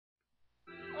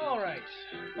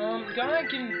Guy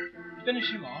can finish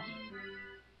him off.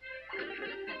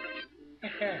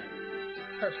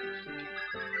 Perfect.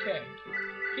 Okay.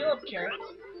 Heal up Carrot.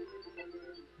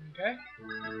 Okay.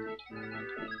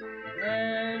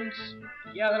 And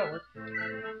yeah, that'll work.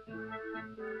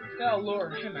 That'll lure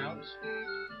him out.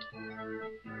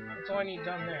 That's all I need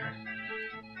done there.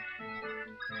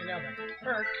 Okay, now the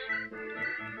perk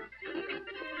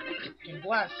can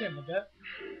blast him a bit.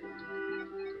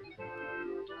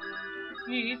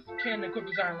 He can equip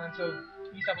his Iron Lance, so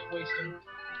he stops wasting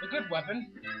a good weapon.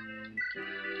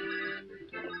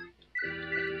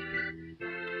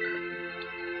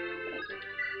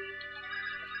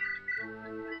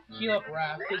 Heal up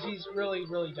Wrath, because he's really,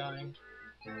 really dying.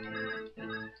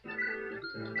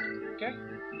 Okay.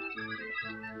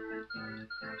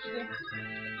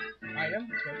 Item.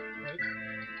 Wait.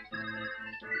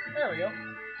 There we go.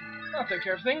 I'll take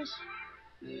care of things.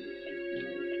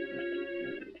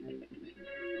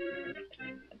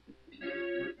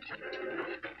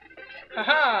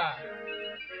 Haha!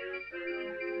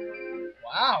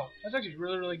 Wow, that's actually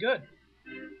really, really good.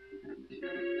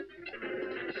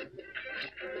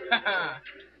 Haha!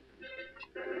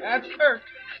 That's perk.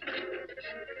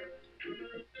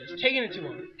 Just taking it to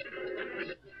him.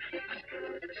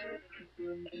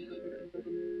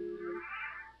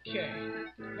 Okay,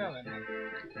 now then.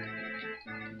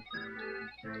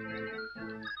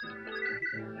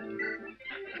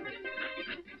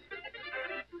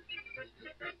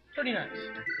 Pretty nice.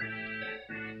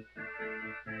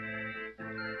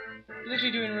 He's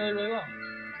actually doing really, really well.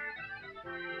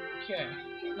 Okay,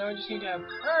 now we just need to have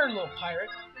our little pirate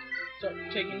start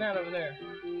taking that over there.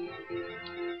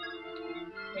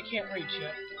 They can't reach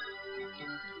yet.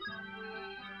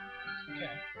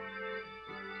 Okay.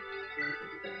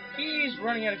 He's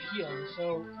running out of healing,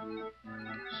 so...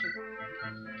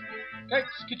 Guys,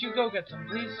 could you go get some,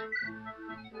 please?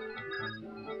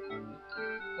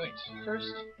 Wait,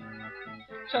 first...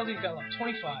 Chelsea's got like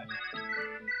 25.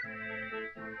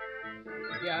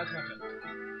 Yeah, that's not good.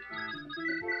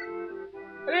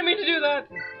 I didn't mean to do that!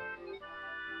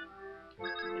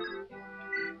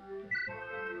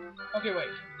 Okay,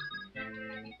 wait.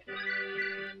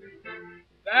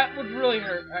 That would really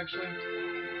hurt, actually.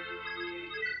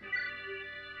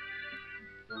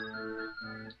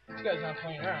 This guy's not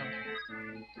playing around.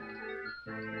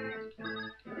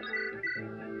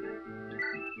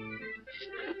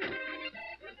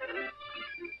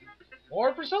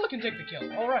 Or Priscilla can take the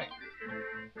kill. Alright.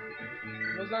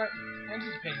 Was not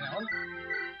anticipating that one.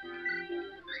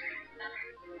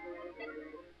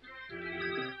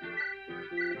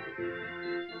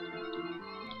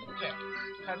 Okay.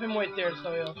 Have him wait there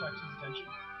so he'll attract his attention.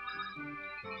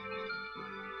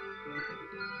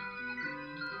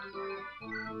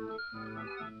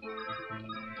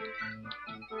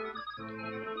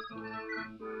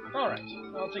 Alright,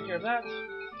 I'll take care of that.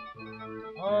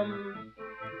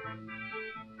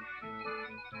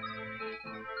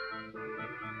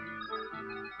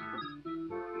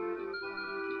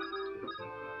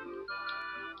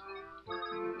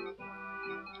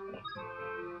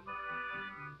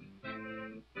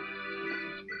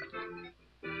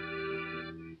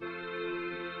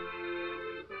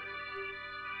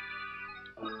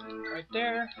 Right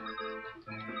there.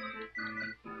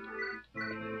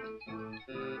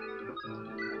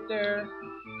 Right there.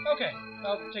 Okay,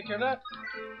 I'll take care of that.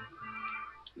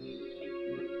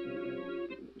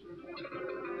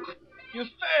 You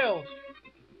failed!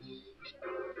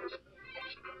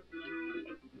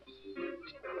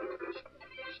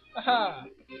 Aha!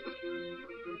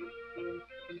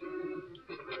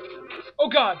 Oh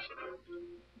god!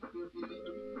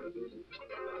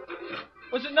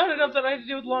 Was it not enough that I had to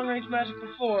deal with long-range magic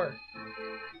before?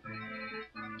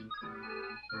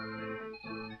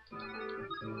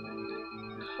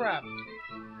 Crap.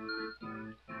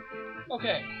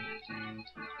 Okay.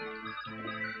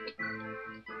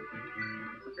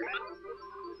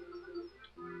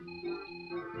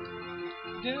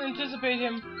 Didn't anticipate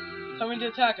him coming to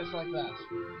attack us like that.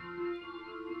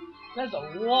 That's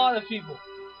a lot of people.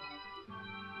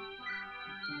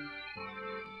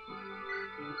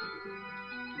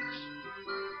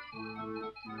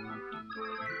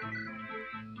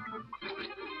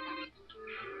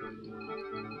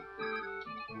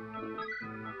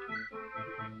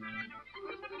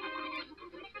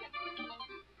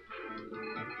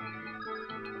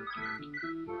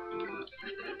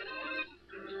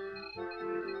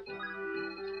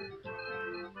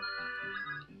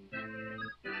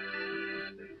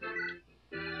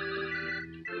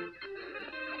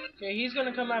 Okay, he's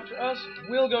gonna come after us,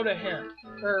 we'll go to him.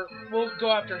 Or, we'll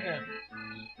go after him.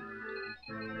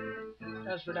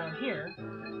 As for down here...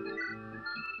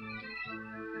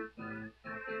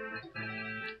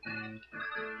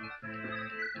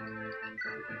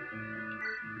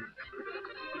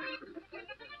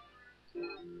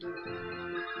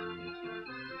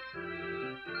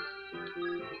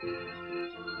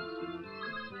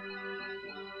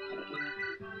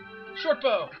 Short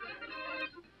bow!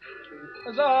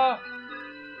 Huzzah!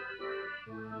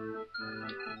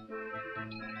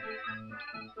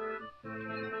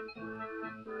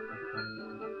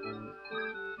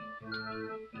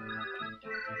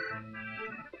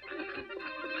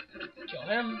 Kill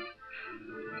him.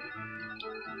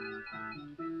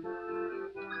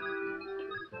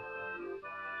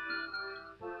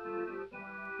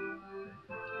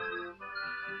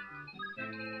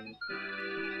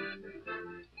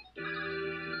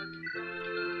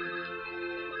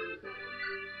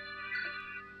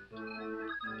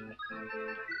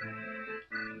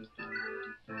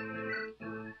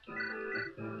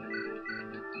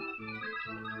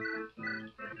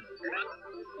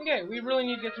 Okay, we really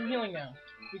need to get some healing now,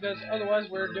 because otherwise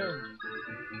we're doomed.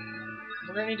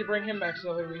 We're gonna need to bring him back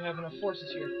so that we have enough forces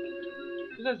here.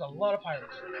 Because there's a lot of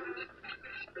pirates.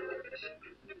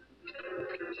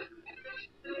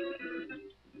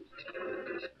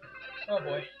 Oh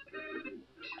boy.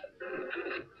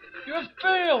 You have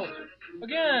failed!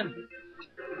 Again!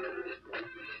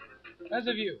 As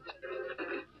have you.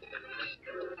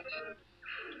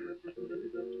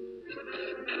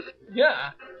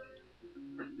 Yeah!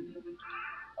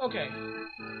 Okay.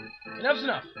 Enough's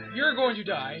enough. You're going to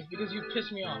die, because you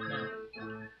pissed me off now.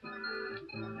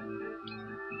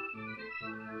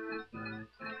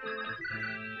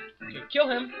 Okay, kill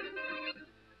him.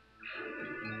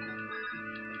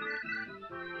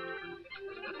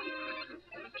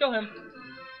 Kill him.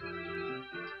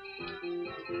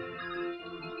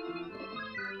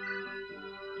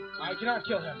 I cannot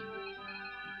kill him.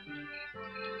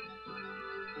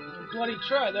 Bloody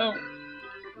try, though.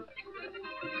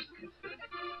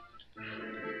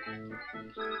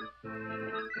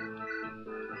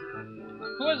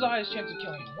 Who has the highest chance of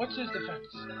killing him? What's his defense?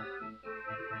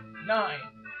 9.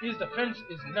 His defense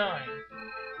is 9.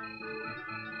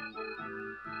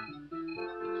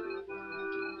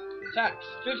 Attacks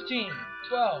 15,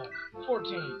 12,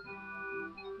 14.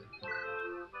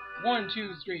 1,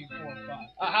 2, 3, 4, 5.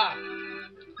 Aha!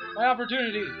 My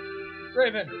opportunity!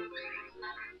 Raven!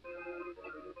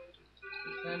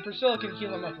 And Priscilla can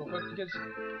heal him up real quick, because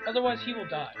otherwise he will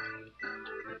die.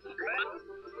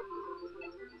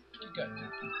 Good.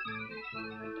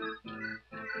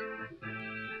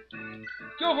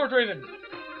 Go for it, Raven!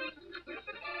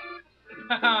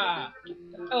 Haha!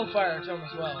 Hellfire tome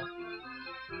as well.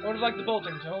 I would have liked the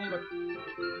bolting tome, but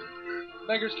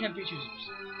beggars can't be choosers.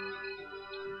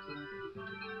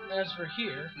 As for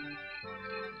here,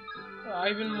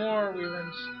 even more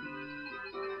wyverns.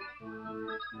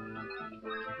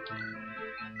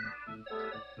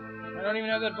 I don't even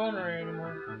have that bone array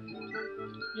anymore.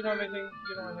 You don't have anything.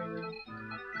 You don't have anything.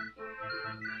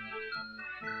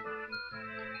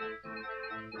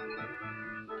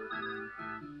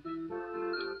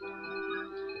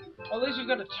 Well, at least we've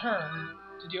got a turn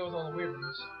to deal with all the weird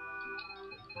ones.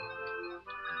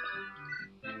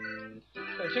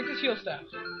 Okay, take this heal staff.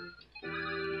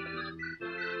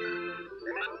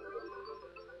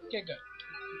 Okay, good.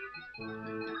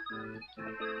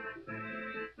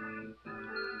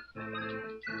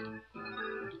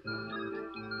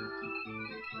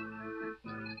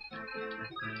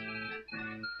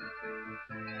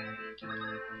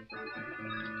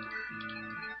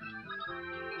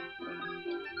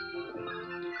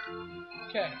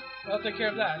 Okay, I'll take care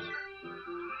of that.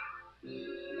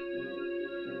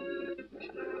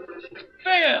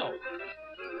 Fail!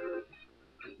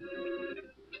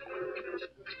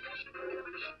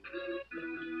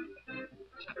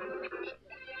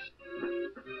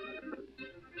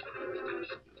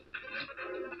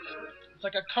 It's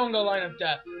like a Congo line of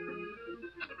death.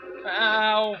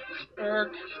 Ow!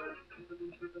 Irk.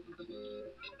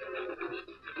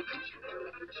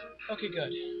 Okay,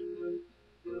 good.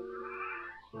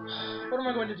 What am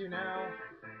I going to do now?